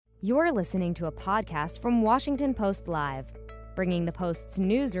You're listening to a podcast from Washington Post Live, bringing the Post's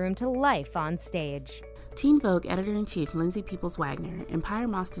newsroom to life on stage. Teen Vogue editor-in-chief Lindsay Peoples Wagner and Pyer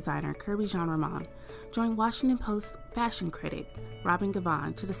Moss designer Kerby Jean-Raymond joined Washington Post fashion critic Robin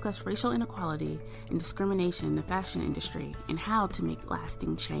Givhan to discuss racial inequality and discrimination in the fashion industry and how to make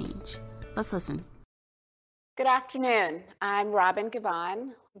lasting change. Let's listen. Good afternoon. I'm Robin Givhan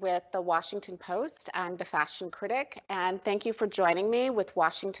with the Washington Post. I'm the fashion critic, and thank you for joining me with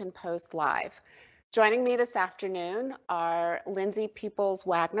Washington Post Live. Joining me this afternoon are Lindsay Peoples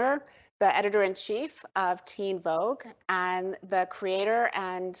Wagner, the editor-in-chief of Teen Vogue, and the creator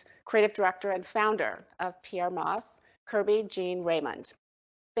and creative director and founder of Pyer Moss, Kerby Jean-Raymond.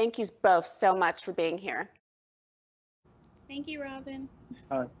 Thank you both so much for being here. Thank you, Robin.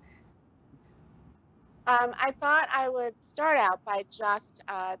 Hi. I thought I would start out by just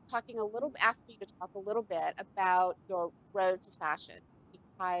asking you to talk a little bit about your road to fashion,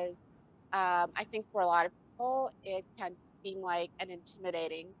 because I think for a lot of people, it can seem like an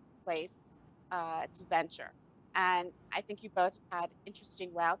intimidating place to venture. And I think you both had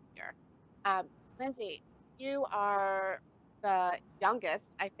interesting routes here. Lindsay, you are the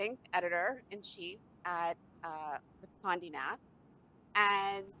youngest, I think, editor-in-chief at with Condé Nast,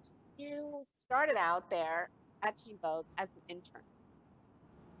 and you started out there at Teen Vogue as an intern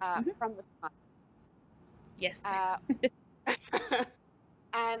from Wisconsin. Yes.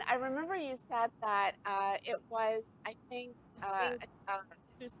 And I remember you said that it was, I think,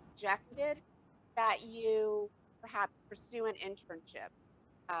 who suggested that you perhaps pursue an internship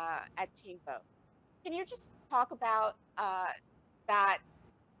at Teen Vogue. Can you just talk about that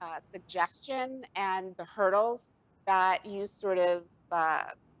suggestion and the hurdles that you sort of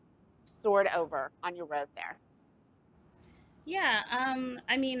soared over on your road there? Yeah,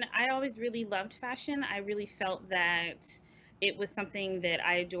 I mean, I always really loved fashion. I really felt that it was something that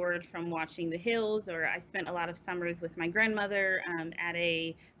I adored from watching The Hills, or I spent a lot of summers with my grandmother at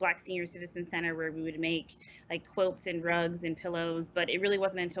a Black senior citizen center where we would make like quilts and rugs and pillows. But it really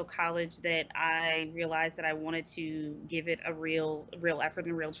wasn't until college that I realized that I wanted to give it a real effort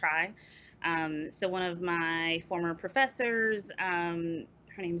and a real try. So one of my former professors,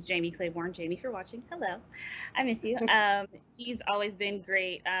 her name's Jamie Claiborne. Jamie, if you're watching, hello. I miss you. She's always been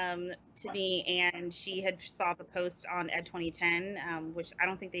great to me, and she had saw the post on Ed 2010, which I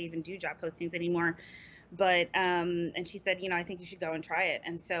don't think they even do job postings anymore. But and she said, I think you should go and try it.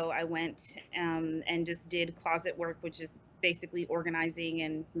 And so I went and just did closet work, which is basically organizing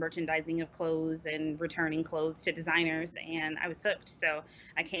and merchandising of clothes and returning clothes to designers, and I was hooked. So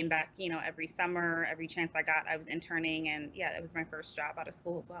I came back, every summer, every chance I got, I was interning, and yeah, it was my first job out of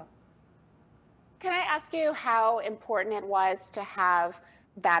school as well. Can I ask you how important it was to have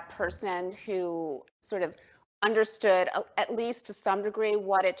that person who sort of understood, at least to some degree,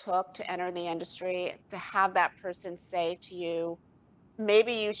 what it took to enter the industry, to have that person say to you,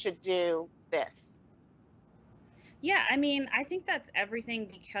 maybe you should do this? Yeah, I mean, I think that's everything,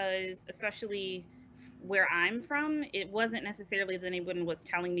 because especially where I'm from, it wasn't necessarily that anyone was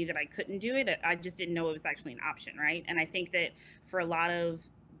telling me that I couldn't do it. I just didn't know it was actually an option, right? And I think that for a lot of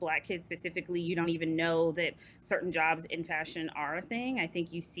Black kids specifically, you don't even know that certain jobs in fashion are a thing. I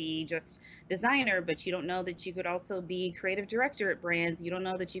think you see just designer, but you don't know that you could also be creative director at brands. You don't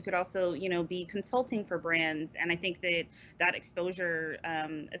know that you could also, be consulting for brands. And I think that that exposure,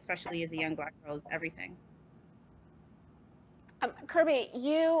 especially as a young Black girl, is everything. Kerby,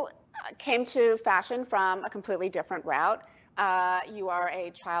 you came to fashion from a completely different route. You are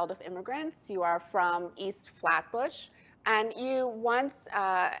a child of immigrants. You are from East Flatbush. And you once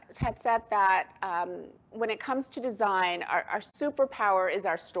had said that when it comes to design, our superpower is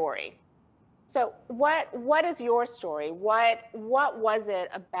our story. So what is your story? What was it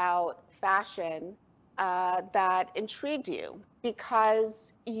about fashion that intrigued you?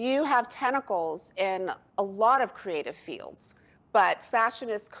 Because you have tentacles in a lot of creative fields, but fashion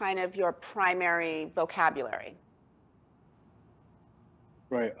is kind of your primary vocabulary.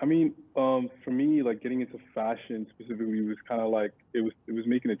 Right. I mean, for me, like getting into fashion specifically was kind of like it was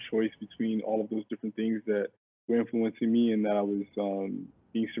making a choice between all of those different things that were influencing me and that I was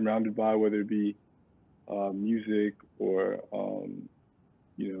being surrounded by, whether it be music or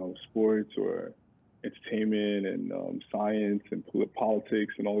sports or entertainment and science and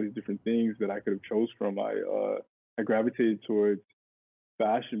politics and all these different things that I could have chose from. I gravitated towards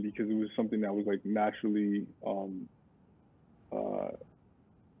fashion because it was something that was like naturally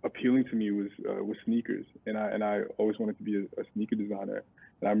appealing to me was sneakers, and I always wanted to be a sneaker designer.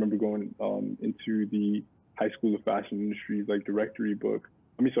 And I remember going into the High School of Fashion Industries like directory book.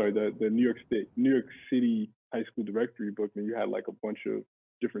 The New York City High School directory book, and you had like a bunch of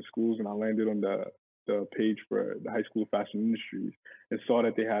different schools, and I landed on the page for the High School of Fashion Industries and saw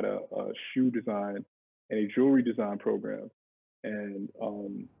that they had a shoe design and a jewelry design program. And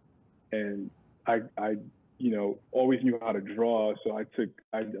I always knew how to draw, so I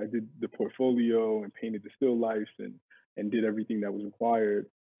did the portfolio and painted the still lifes and did everything that was required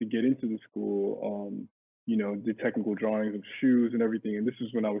to get into the school. Did technical drawings of shoes and everything. And this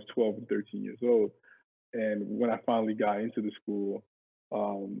was when I was 12 and 13 years old. And when I finally got into the school,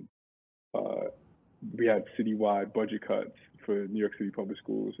 we had citywide budget cuts for New York City public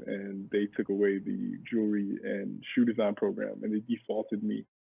schools, and they took away the jewelry and shoe design program, and they defaulted me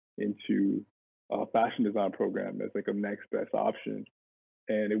into a fashion design program as like a next best option.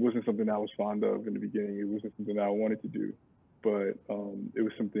 And it wasn't something I was fond of in the beginning. It wasn't something that I wanted to do, but it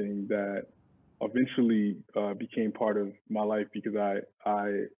was something that eventually became part of my life because I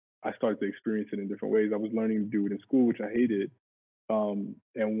started to experience it in different ways. I was learning to do it in school, which I hated, and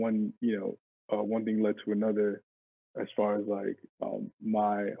one thing led to another, as far as like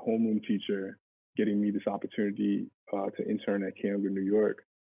my homeroom teacher getting me this opportunity to intern at Camden, New York.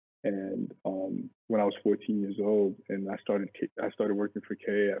 And when I was 14 years old, and I started working for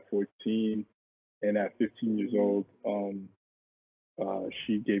Kay at 14, and at 15 years old,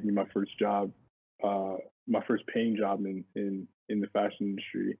 she gave me my first job, my first paying job in the fashion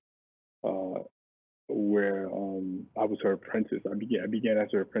industry, where I was her apprentice. I began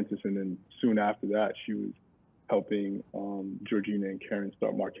as her apprentice, and then soon after that, she was helping Georgina and Karen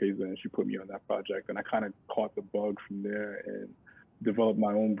start Marchesa, and she put me on that project. And I kind of caught the bug from there and developed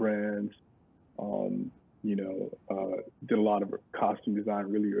my own brands. Did a lot of costume design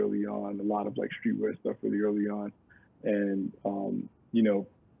really early on, a lot of like streetwear stuff really early on, and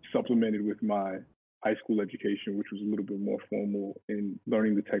supplemented with my high school education, which was a little bit more formal in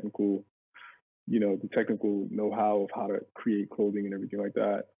learning the technical know-how of how to create clothing and everything like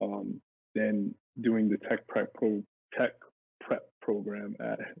that. Then doing the tech prep program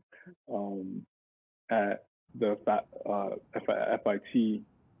at the FIT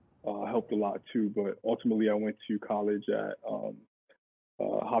helped a lot too. But ultimately, I went to college at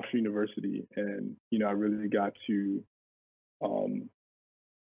Hofstra University, and I really got to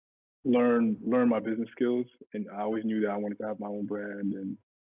learn my business skills. And I always knew that I wanted to have my own brand. And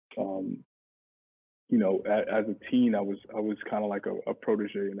as a teen, I was kind of like a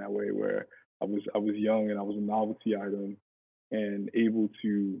protege in that way, where I was young and I was a novelty item, and able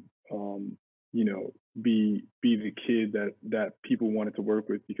to be the kid that people wanted to work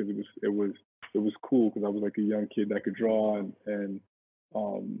with, because it was cool, because I was like a young kid that could draw, and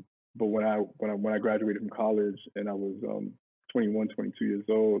but when I graduated from college and I was 21, 22 years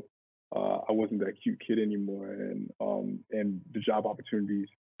old, I wasn't that cute kid anymore, and the job opportunities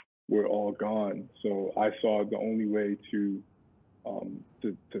were all gone. So I saw the only way to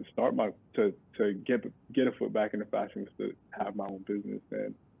start to get a foot back into fashion was to have my own business.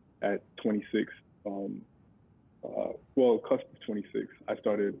 And at 26, cusp of 26, I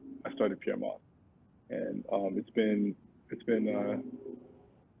started Pyer Moss, and it's been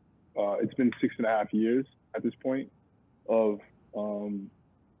 6.5 years at this point of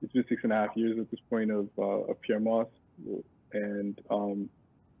Pyer Moss, and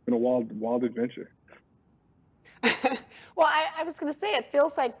been a wild adventure. Well, I was going to say, it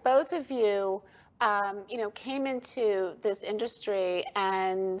feels like both of you, came into this industry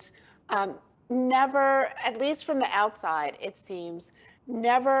and never, at least from the outside, it seems,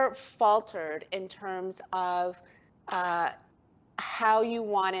 never faltered in terms of how you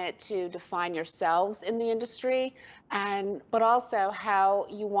wanted to define yourselves in the industry, but also how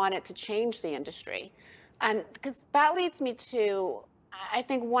you wanted to change the industry. And because that leads me to, I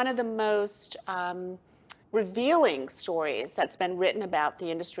think, one of the most revealing stories that's been written about the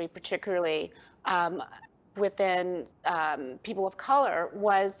industry, particularly within people of color,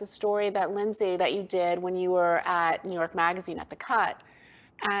 was the story that Lindsay, that you did when you were at New York Magazine at the Cut.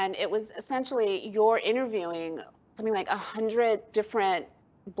 And it was essentially you're interviewing something like 100 different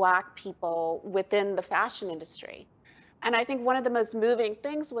Black people within the fashion industry. And I think one of the most moving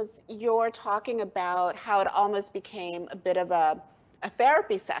things was you're talking about how it almost became a bit of a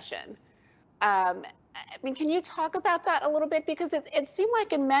therapy session. Can you talk about that a little bit? Because it seemed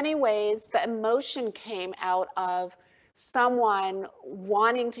like in many ways the emotion came out of someone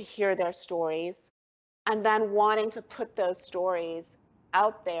wanting to hear their stories and then wanting to put those stories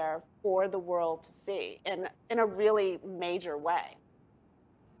out there for the world to see in a really major way.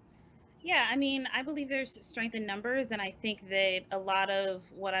 Yeah, I believe there's strength in numbers, and I think that a lot of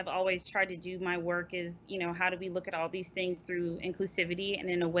what I've always tried to do my work is, how do we look at all these things through inclusivity and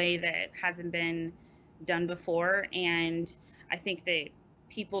in a way that hasn't been done before. And I think that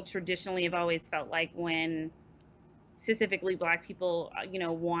people traditionally have always felt like when specifically Black people,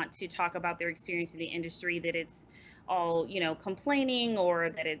 want to talk about their experience in the industry, that it's all, complaining,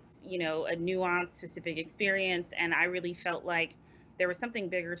 or that it's, a nuanced specific experience. And I really felt like there was something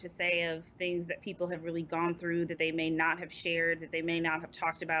bigger to say of things that people have really gone through that they may not have shared, that they may not have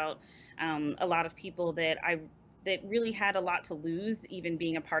talked about. A lot of people that really had a lot to lose, even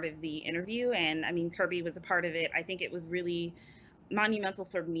being a part of the interview. And I mean, Kerby was a part of it. I think it was really monumental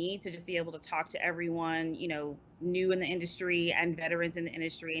for me to just be able to talk to everyone, new in the industry and veterans in the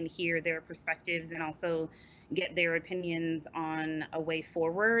industry, and hear their perspectives, and also get their opinions on a way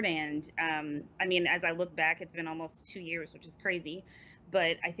forward. And I mean, as I look back, it's been almost 2 years, which is crazy,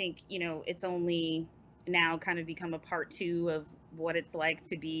 but I think, it's only now kind of become a part 2 of what it's like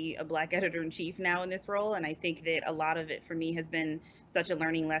to be a Black editor-in-chief now in this role. And I think that a lot of it for me has been such a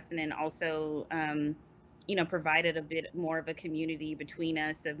learning lesson, and also provided a bit more of a community between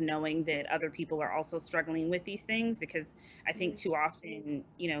us, of knowing that other people are also struggling with these things. Because I think too often,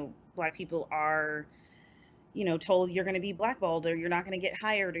 Black people are, told you're going to be blackballed, or you're not going to get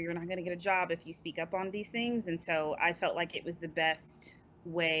hired, or you're not going to get a job if you speak up on these things. And so I felt like it was the best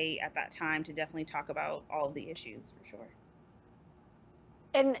way at that time to definitely talk about all of the issues, for sure.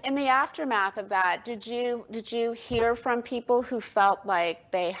 In the aftermath of that, did you hear from people who felt like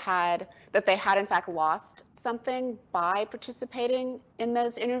they had in fact lost something by participating in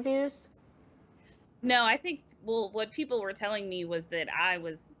those interviews? No, I think, well, what people were telling me was that I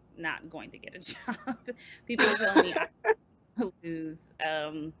was not going to get a job. People were telling me I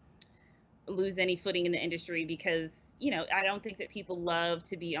would lose any footing in the industry, because I don't think that people love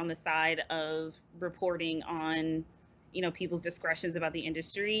to be on the side of reporting on people's discretions about the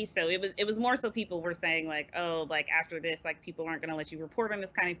industry. So it was more so people were saying like, oh, like after this, like people aren't going to let you report on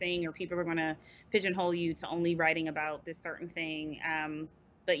this kind of thing, or people are going to pigeonhole you to only writing about this certain thing.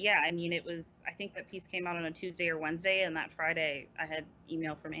 But yeah, I mean, I think that piece came out on a Tuesday or Wednesday, and that Friday I had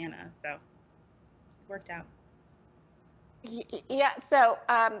email from Anna, so it worked out. Yeah. So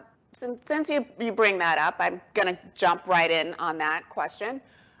since you bring that up, I'm going to jump right in on that question.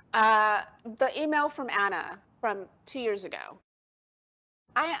 The email from Anna from 2 years ago.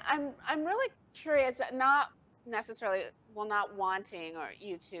 I'm really curious, not necessarily, well, not wanting or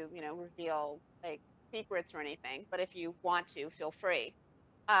you to reveal like secrets or anything, but if you want to, feel free.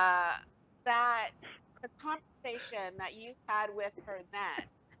 That the conversation that you had with her then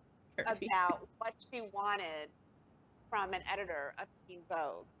about what she wanted from an editor of Teen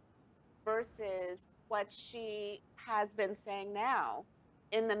Vogue versus what she has been saying now,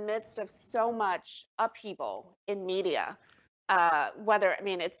 in the midst of so much upheaval in media.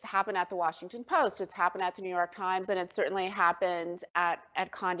 It's happened at the Washington Post, it's happened at the New York Times, and it certainly happened at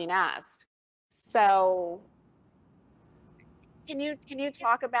Condé Nast. So can you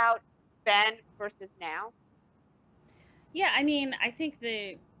talk about then versus now? Yeah, I mean, I think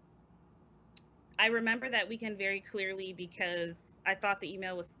that I remember that weekend very clearly, because I thought the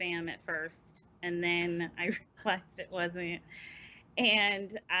email was spam at first, and then I realized it wasn't.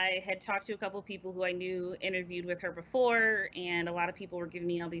 And I had talked to a couple of people who I knew interviewed with her before, and a lot of people were giving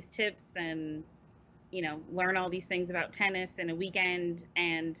me all these tips and, learn all these things about tennis in a weekend.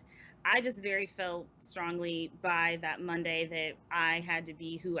 And I just very felt strongly by that Monday that I had to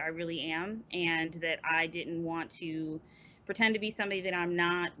be who I really am, and that I didn't want to pretend to be somebody that I'm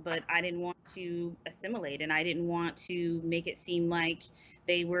not, but I didn't want to assimilate, and I didn't want to make it seem like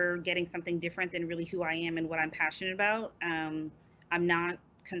they were getting something different than really who I am and what I'm passionate about. I'm not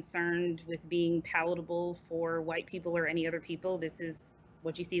concerned with being palatable for white people or any other people. This is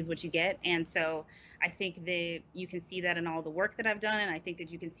what you see is what you get. And so I think that you can see that in all the work that I've done. And I think that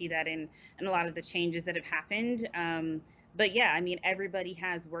you can see that in a lot of the changes that have happened. But yeah, I mean, everybody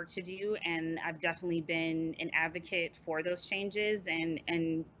has work to do. And I've definitely been an advocate for those changes,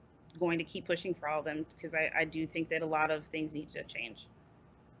 and going to keep pushing for all of them, because I do think that a lot of things need to change.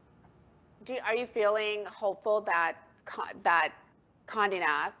 Are you feeling hopeful that Condé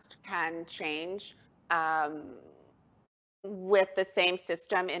Nast can change with the same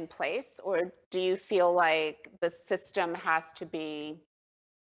system in place, or do you feel like the system has to be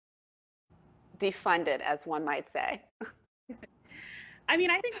defunded, as one might say? I mean,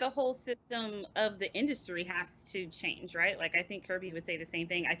 I think the whole system of the industry has to change, right? Like, I think Kerby would say the same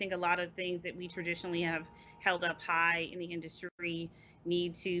thing. I think a lot of things that we traditionally have held up high in the industry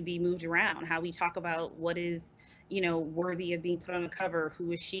need to be moved around. How we talk about what is, worthy of being put on a cover,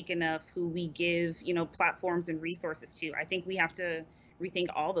 who is chic enough, who we give, platforms and resources to. I think we have to rethink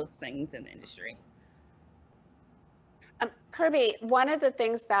all those things in the industry. Kerby, one of the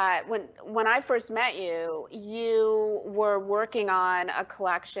things that when I first met you, you were working on a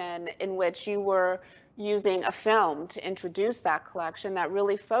collection in which you were using a film to introduce that collection that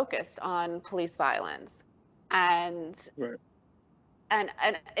really focused on police violence. And Right. and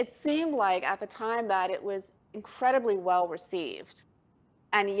it seemed like at the time that it was incredibly well received.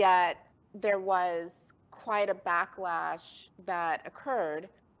 And yet there was quite a backlash that occurred.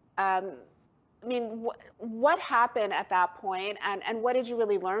 Um, I mean, what happened at that point, and what did you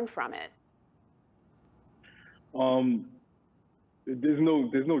really learn from it? Um, there's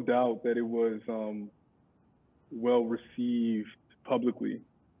no doubt that it was well received publicly.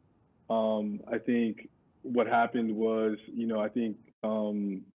 I think what happened was, I think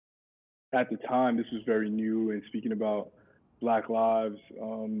at the time this was very new, and speaking about Black lives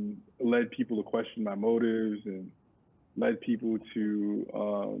led people to question my motives and led people to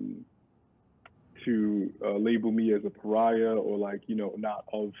label me as a pariah, or like, not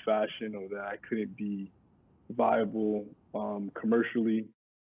of fashion, or that I couldn't be viable commercially.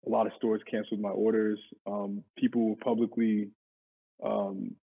 A lot of stores canceled my orders. People were publicly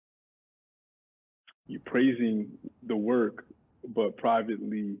um, praising the work, but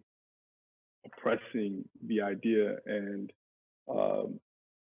privately oppressing the idea. And um,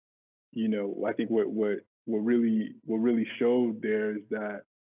 I think what really showed there is that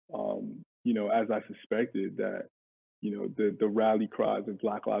as I suspected, that the rally cries of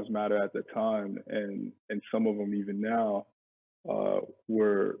Black Lives Matter at the time, and some of them even now,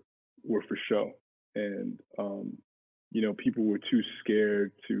 were for show. And people were too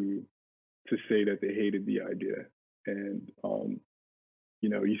scared to say that they hated the idea. And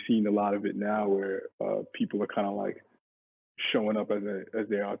you've seen a lot of it now, where people are kind of like showing up as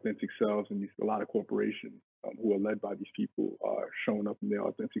their authentic selves, and a lot of corporations who are led by these people are showing up in their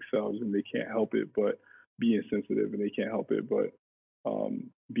authentic selves, and they can't help it but be insensitive, and they can't help it but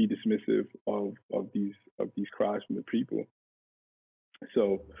be dismissive of these cries from the people.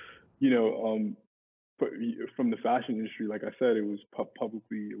 So, from the fashion industry, like I said, it was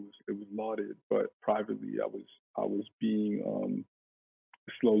publicly, it was lauded, but privately, I was being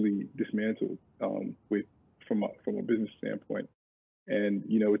slowly dismantled with from a business standpoint. And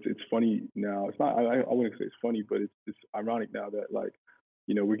it's funny now. It's not. I wouldn't say it's funny, but it's ironic now that, like,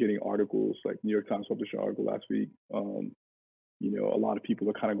 we're getting articles, like New York Times published an article last week. A lot of people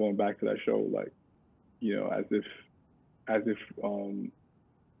are kind of going back to that show, like, as if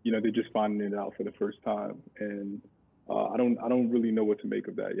they're just finding it out for the first time. And I don't really know what to make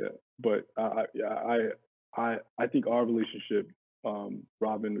of that yet. But I think our relationship,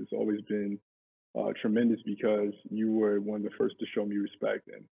 Robin, has always been tremendous, because you were one of the first to show me respect,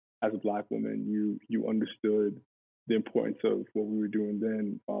 and as a Black woman, you understood the importance of what we were doing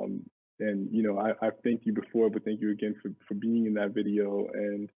then. And I thank you before, but thank you again for being in that video,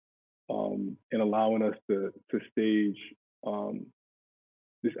 and allowing us to stage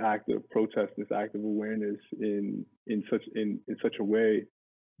this act of protest, this act of awareness in such a way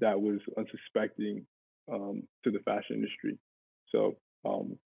that was unsuspecting to the fashion industry. So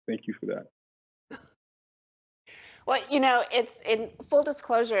thank you for that. Well, it's in full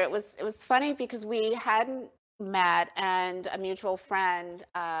disclosure. It was funny because we hadn't met, and a mutual friend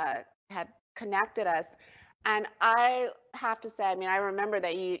had connected us. And I have to say, I mean, I remember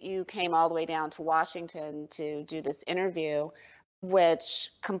that you came all the way down to Washington to do this interview,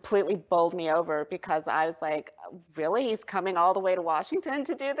 which completely bowled me over, because I was like, really? He's coming all the way to Washington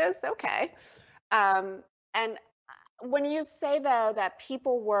to do this? Okay. And when you say, though, that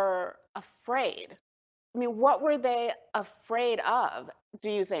people were afraid, I mean, what were they afraid of?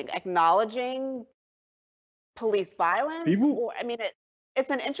 Do you think acknowledging police violence? People, Or, I mean, it's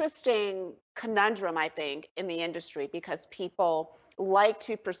an interesting conundrum, I think, in the industry, because people like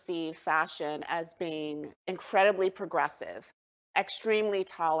to perceive fashion as being incredibly progressive, extremely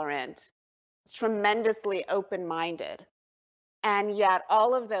tolerant, tremendously open-minded. And yet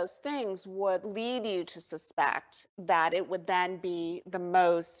all of those things would lead you to suspect that it would then be the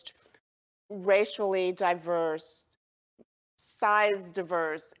most racially diverse, size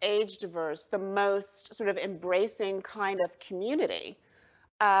diverse, age diverse, the most sort of embracing kind of community.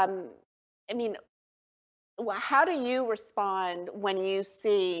 Um, I mean, how do you respond when you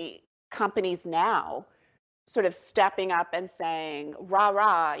see companies now sort of stepping up and saying, rah,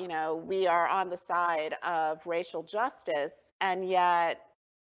 rah, we are on the side of racial justice, and yet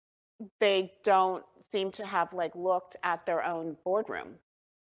they don't seem to have like looked at their own boardroom?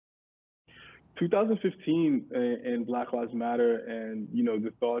 2015 and Black Lives Matter, and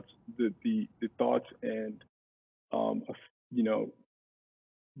the thoughts and of,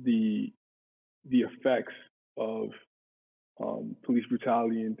 the effects of police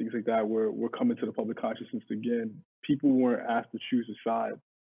brutality and things like that were coming to the public consciousness again, people weren't asked to choose a side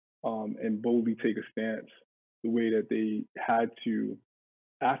and boldly take a stance the way that they had to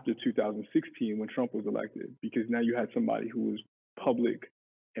after 2016 when Trump was elected, because now you had somebody who was public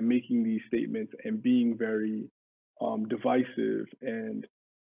and making these statements and being very divisive and,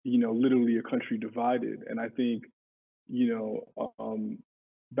 literally a country divided. And I think,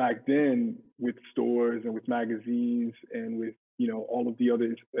 back then with stores and with magazines and with, all of the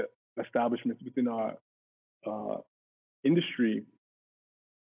other establishments within our industry,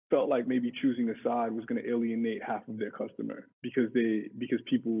 felt like maybe choosing a side was going to alienate half of their customer because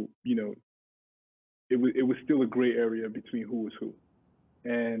people, it was still a gray area between who was who.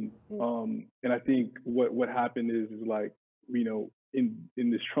 And I think what happened is like, in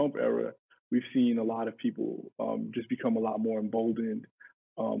this Trump era, we've seen a lot of people just become a lot more emboldened,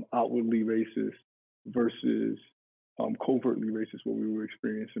 outwardly racist versus covertly racist, what we were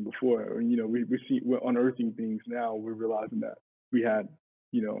experiencing before. And, we're unearthing things now. We're realizing that we had,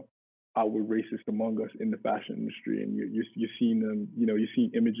 outward racist among us in the fashion industry, and you're seeing them. You're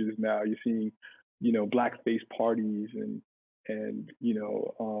seeing images now. You're seeing, blackface parties and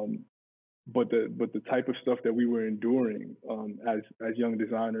but the type of stuff that we were enduring as young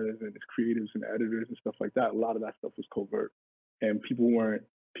designers and as creatives and editors and stuff like that, a lot of that stuff was covert, and people weren't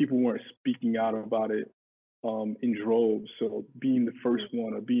speaking out about it in droves. So being the first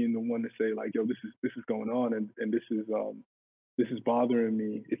one or being the one to say like, yo, this is going on and this is bothering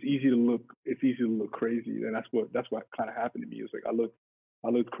me. It's easy to look crazy, and that's what kind of happened to me. It's like I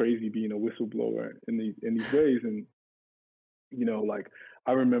looked crazy being a whistleblower in these ways. And like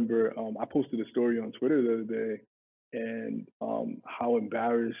I remember I posted a story on Twitter the other day, and how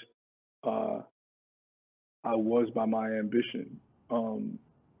embarrassed I was by my ambition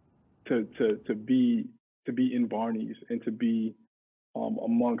to be in Barney's and to be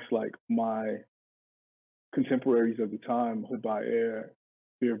amongst like my contemporaries of the time, Pyer,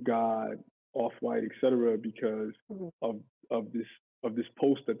 Fear of God, Off-White, etc., because of this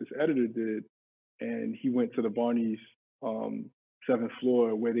post that this editor did, and he went to the Barney's 7th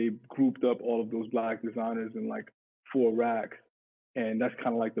floor where they grouped up all of those Black designers in like 4 racks, and that's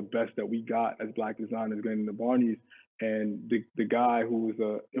kind of like the best that we got as Black designers getting in the Barney's. And the guy who was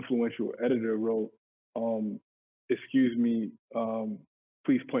an influential editor wrote, "Excuse me,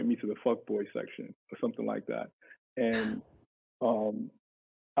 please point me to the fuckboy section," or something like that. And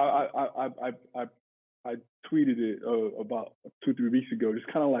I tweeted it about 2-3 weeks ago, just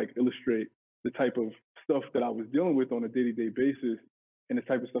kind of like illustrate the type of stuff that I was dealing with on a day-to-day basis, and the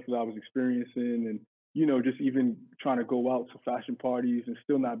type of stuff that I was experiencing, and just even trying to go out to fashion parties and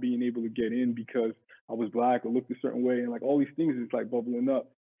still not being able to get in because I was Black or looked a certain way, and like all these things is like bubbling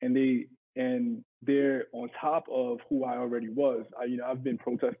up, and they're on top of who I already was. I've been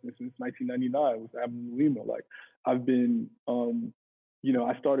protesting since 1999 with Avenue Lima. Like I've been,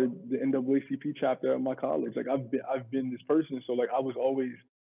 I started the NAACP chapter at my college. Like I've been this person. So like I was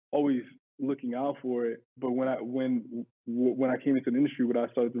always looking out for it. But when I came into the industry, what I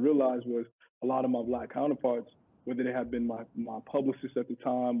started to realize was a lot of my Black counterparts, whether they had been my publicists at the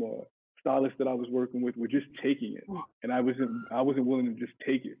time or stylists that I was working with, were just taking it, and I wasn't willing to just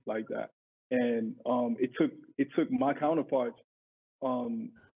take it like that. And it took my counterparts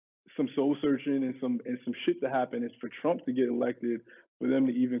some soul searching and some shit to happen. It's for Trump to get elected, for them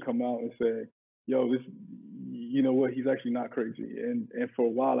to even come out and say, yo, this, you know what, he's actually not crazy. And for a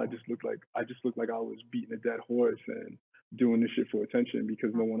while I just looked like I was beating a dead horse and doing this shit for attention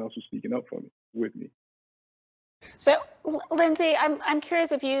because no one else was speaking up for me with me. So, Lindsay, I'm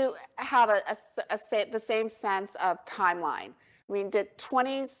curious if you have the same sense of timeline. I mean, did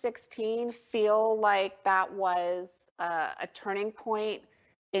 2016 feel like that was a turning point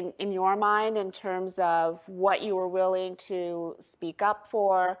in your mind in terms of what you were willing to speak up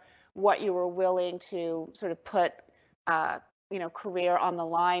for, what you were willing to sort of put, career on the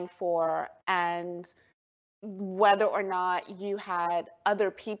line for, and whether or not you had other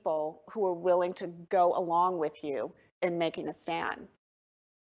people who were willing to go along with you in making a stand?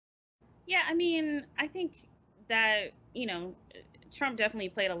 Yeah, I mean, I think that, Trump definitely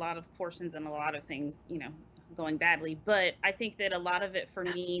played a lot of portions in a lot of things, going badly. But I think that a lot of it for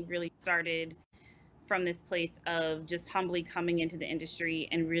me really started from this place of just humbly coming into the industry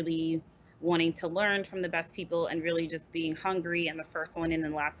and really wanting to learn from the best people and really just being hungry and the first one in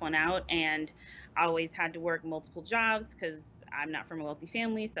and the last one out. And I always had to work multiple jobs because I'm not from a wealthy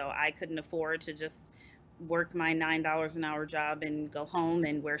family, so I couldn't afford to just work my $9 an hour job and go home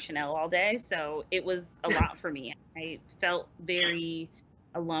and wear Chanel all day. So it was a lot for me. I felt very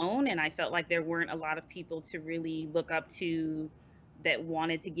alone, and I felt like there weren't a lot of people to really look up to that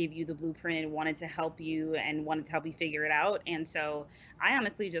wanted to give you the blueprint and wanted to help you and wanted to help you figure it out. And so I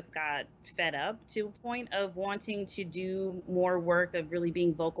honestly just got fed up to a point of wanting to do more work, of really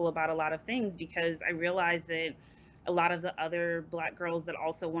being vocal about a lot of things, because I realized that a lot of the other Black girls that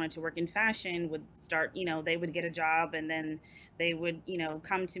also wanted to work in fashion would start, they would get a job, and then they would,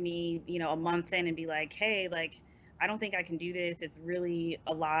 come to me, a month in and be like, hey, like, I don't think I can do this. It's really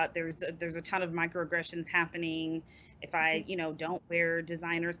a lot. There's a ton of microaggressions happening. If I, don't wear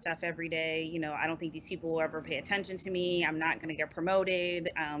designer stuff every day, I don't think these people will ever pay attention to me. I'm not going to get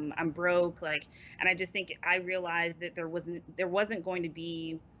promoted. I'm broke. Like, and I just think I realized that there wasn't going to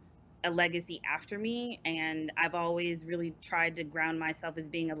be a legacy after me, and I've always really tried to ground myself as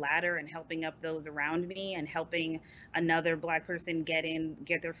being a ladder and helping up those around me and helping another Black person get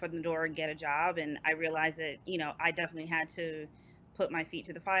their foot in the door, get a job. And I realized that, I definitely had to put my feet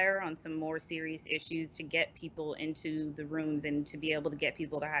to the fire on some more serious issues to get people into the rooms and to be able to get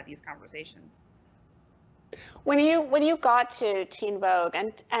people to have these conversations. When you got to Teen Vogue,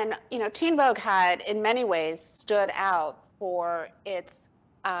 and Teen Vogue had in many ways stood out for its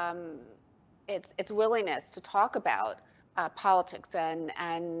willingness to talk about politics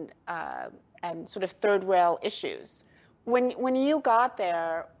and sort of third rail issues. When you got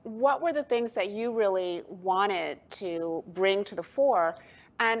there, what were the things that you really wanted to bring to the fore?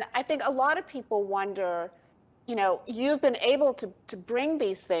 And I think a lot of people wonder, you've been able to bring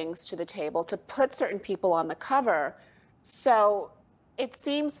these things to the table, to put certain people on the cover. So it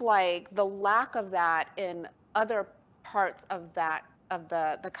seems like the lack of that in other parts of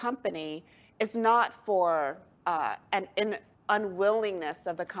the company is not for an unwillingness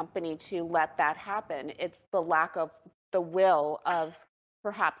of the company to let that happen. It's the lack of the will of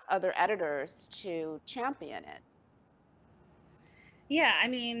perhaps other editors to champion it. Yeah, I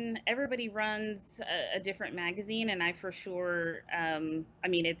mean, everybody runs a different magazine, and I for sure,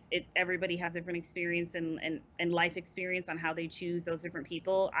 everybody has different experience and life experience on how they choose those different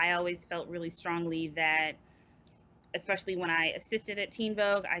people. I always felt really strongly that, especially when I assisted at Teen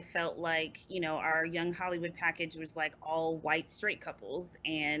Vogue, I felt like, our young Hollywood package was like all white straight couples,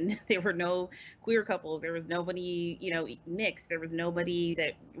 and there were no queer couples. There was nobody, mixed. There was nobody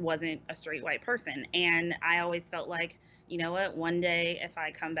that wasn't a straight white person. And I always felt like, you know what, one day if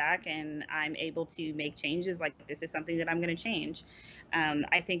I come back and I'm able to make changes, like, this is something that I'm going to change.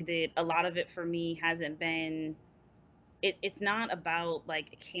 I think that a lot of it for me hasn't been, it's not about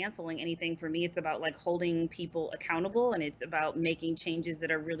like canceling anything for me. It's about like holding people accountable, and it's about making changes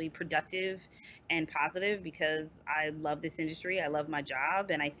that are really productive and positive, because I love this industry. I love my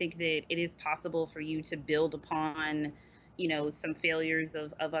job. And I think that it is possible for you to build upon, some failures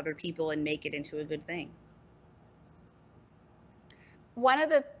of other people and make it into a good thing. One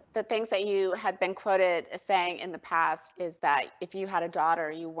of the things that you had been quoted as saying in the past is that if you had a daughter,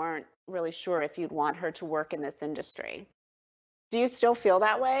 you weren't really sure if you'd want her to work in this industry. Do you still feel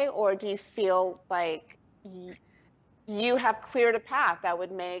that way, or do you feel like you have cleared a path that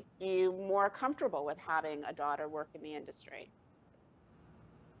would make you more comfortable with having a daughter work in the industry?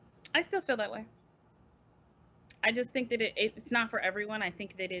 I still feel that way. I just think that it's not for everyone. I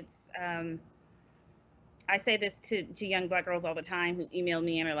think that it's, I say this to young Black girls all the time who email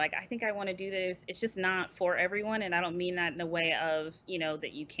me and are like, I think I want to do this. It's just not for everyone. And I don't mean that in a way of,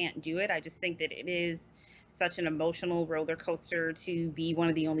 that you can't do it. I just think that it is such an emotional roller coaster to be one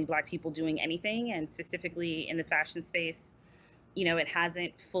of the only Black people doing anything. And specifically in the fashion space, it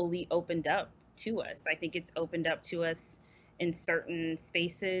hasn't fully opened up to us. I think it's opened up to us in certain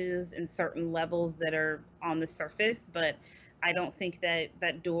spaces and certain levels that are on the surface, but I don't think that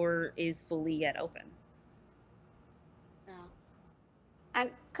that door is fully yet open.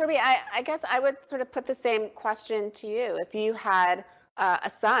 And Kerby, I guess I would sort of put the same question to you. If you had a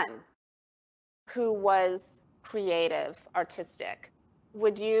son who was creative, artistic,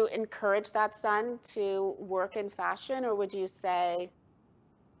 would you encourage that son to work in fashion, or would you say,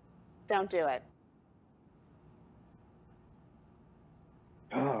 don't do it?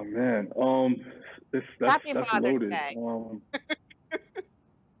 Oh man, that's loaded.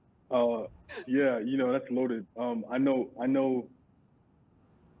 Yeah, that's loaded.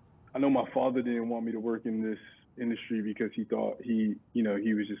 I know my father didn't want me to work in this industry because he thought he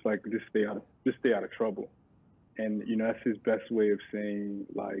was just like, just stay out of trouble. And, that's his best way of saying,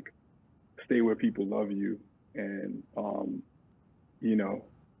 like, stay where people love you, and, and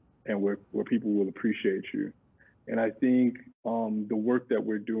where people will appreciate you. And I think the work that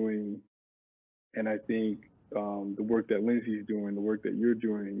we're doing, and I think the work that Lindsay's doing, the work that you're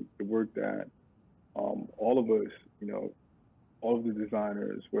doing, the work that all of us, all of the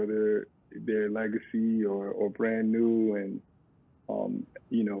designers, whether they're legacy or brand new, and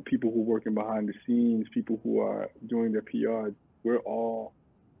you know, people who are working behind the scenes, people who are doing their PR, we're all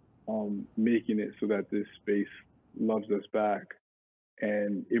making it so that this space loves us back.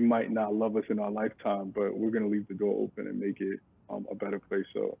 And it might not love us in our lifetime, but we're going to leave the door open and make it a better place.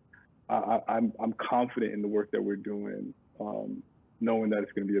 So I'm confident in the work that we're doing, knowing that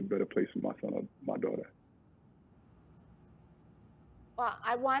it's going to be a better place for my son or my daughter. Well,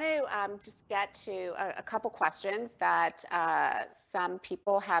 I want to just get to a couple questions that some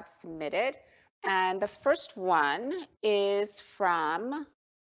people have submitted. And the first one is from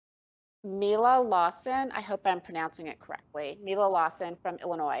Mila Lawson. I hope I'm pronouncing it correctly. Mila Lawson from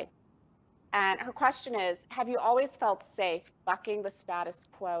Illinois. And her question is, have you always felt safe bucking the status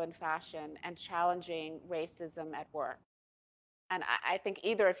quo in fashion and challenging racism at work? And I think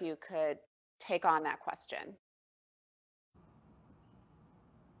either of you could take on that question.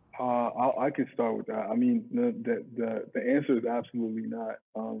 I can start with that. I mean, the answer is absolutely not.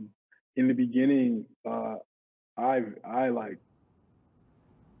 In the beginning, I like,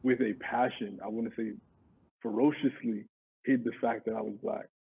 with a passion, I want to say ferociously, hid the fact that I was Black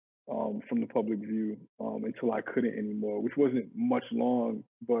from the public view until I couldn't anymore, which wasn't much long.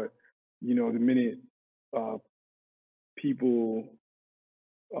 But, you know, the minute people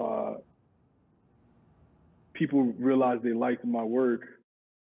realized they liked my work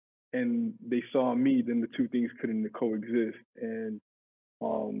and they saw me, then the two things couldn't coexist. And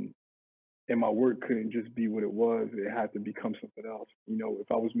my work couldn't just be what it was. It had to become something else. You know, if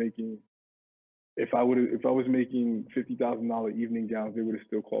I was making $50,000 evening gowns, they would have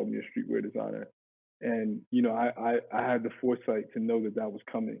still called me a streetwear designer. And, you know, I had the foresight to know that was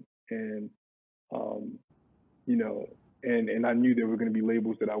coming. And, you know, and I knew there were going to be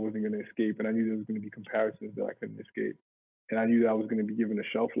labels that I wasn't going to escape. And I knew there was going to be comparisons that I couldn't escape. And I knew that I was going to be given a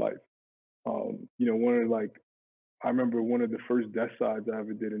shelf life. You know, I remember one of the first desk sides I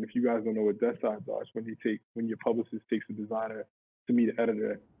ever did. And if you guys don't know what desk sides are, it's when your publicist takes a designer to meet an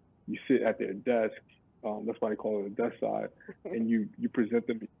editor. You sit at their desk. That's why they call it a desk side. And you present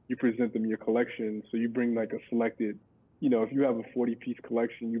them your collection. So you bring like a selected, you know, if you have a 40-piece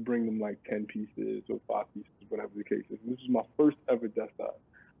collection, you bring them like 10 pieces or 5 pieces, whatever the case is. And this was my first ever desk side.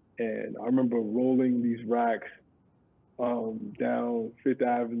 And I remember rolling these racks down Fifth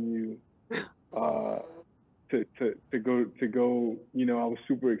Avenue to go, you know, I was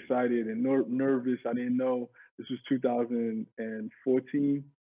super excited and nervous. I didn't know this was 2014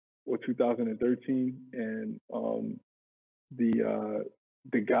 or 2013. And the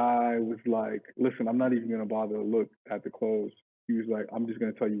guy was like, listen, I'm not even going to bother to look at the clothes. He was like, I'm just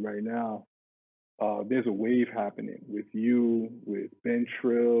going to tell you right now, there's a wave happening with you, with Ben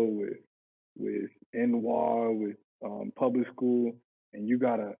Trill, with Anwar, with public school, and you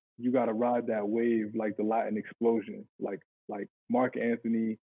gotta ride that wave like the Latin explosion, like Mark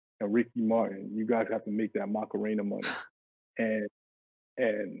Anthony and Ricky Martin. You guys have to make that Macarena money, and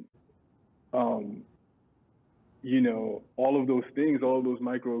you know, all of those things, all of those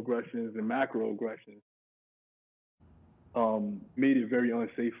microaggressions and macroaggressions, made it very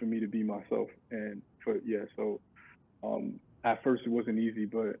unsafe for me to be myself. And so at first it wasn't easy,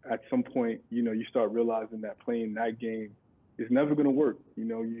 but at some point, you know, you start realizing that playing that game is never going to work. You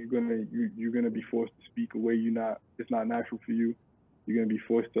know, you're gonna be forced to speak a way it's not natural for you. You're gonna be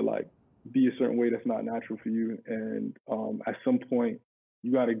forced to like be a certain way that's not natural for you. And at some point,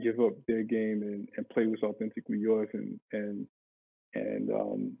 you got to give up their game and play what's authentically yours. And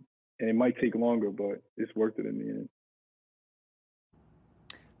it might take longer, but it's worth it in the end.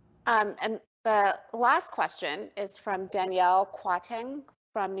 And the last question is from Danielle Quateng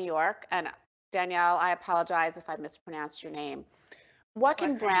from New York. And Danielle, I apologize if I mispronounced your name. What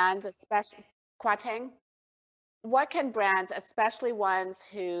can brands, especially ones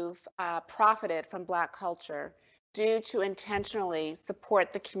who've profited from Black culture, do to intentionally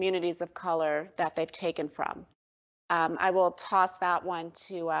support the communities of color that they've taken from? I will toss that one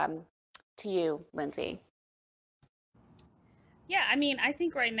to you, Lindsay. Yeah, I mean, I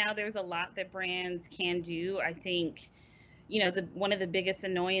think right now there's a lot that brands can do. I think, you know, one of the biggest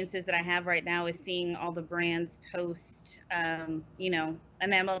annoyances that I have right now is seeing all the brands post, you know,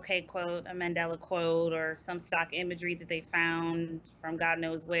 an MLK quote, a Mandela quote, or some stock imagery that they found from God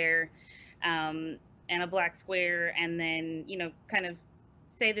knows where, and a Black square, and then, you know, kind of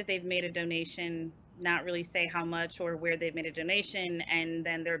say that they've made a donation, not really say how much or where they've made a donation, and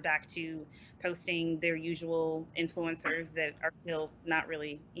then they're back to posting their usual influencers that are still not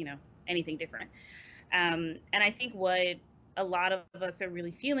really, you know, anything different. And I think what a lot of us are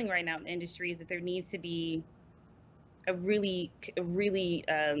really feeling right now in the industry is that there needs to be a really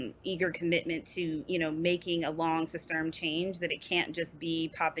eager commitment to, making a long-term change, that it can't just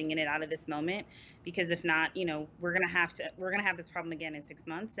be popping in and out of this moment, because if not, we're gonna have this problem again in 6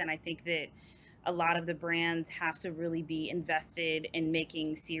 months. And I think that a lot of the brands have to really be invested in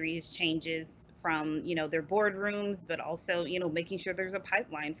making serious changes from, their boardrooms, but also, making sure there's a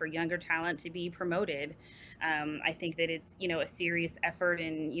pipeline for younger talent to be promoted. I think that it's, a serious effort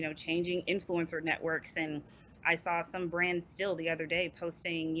in, changing influencer networks. And I saw some brands still the other day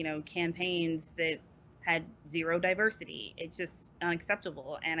posting, campaigns that had zero diversity. It's just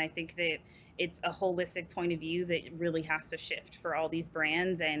unacceptable. And I think that it's a holistic point of view that really has to shift for all these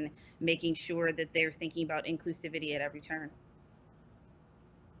brands, and making sure that they're thinking about inclusivity at every turn.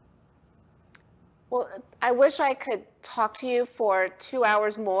 Well, I wish I could talk to you for 2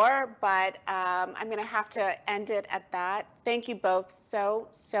 hours more, but I'm going to have to end it at that. Thank you both so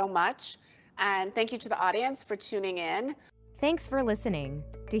much. And thank you to the audience for tuning in. Thanks for listening.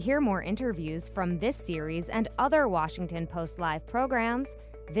 To hear more interviews from this series and other Washington Post Live programs,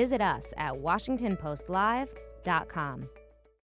 visit us at WashingtonPostLive.com.